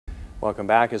Welcome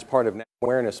back. As part of National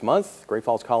Awareness Month, Great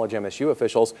Falls College-MSU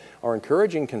officials are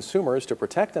encouraging consumers to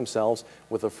protect themselves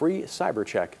with a free cyber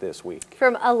check this week.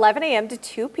 From 11 a.m. to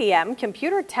 2 p.m.,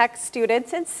 computer tech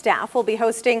students and staff will be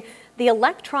hosting the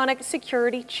electronic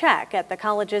security check at the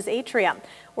college's atrium.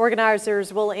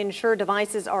 Organizers will ensure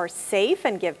devices are safe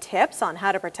and give tips on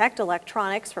how to protect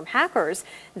electronics from hackers.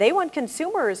 They want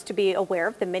consumers to be aware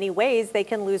of the many ways they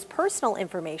can lose personal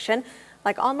information,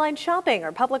 like online shopping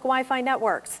or public Wi-Fi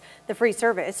networks. The free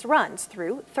service runs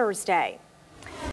through Thursday.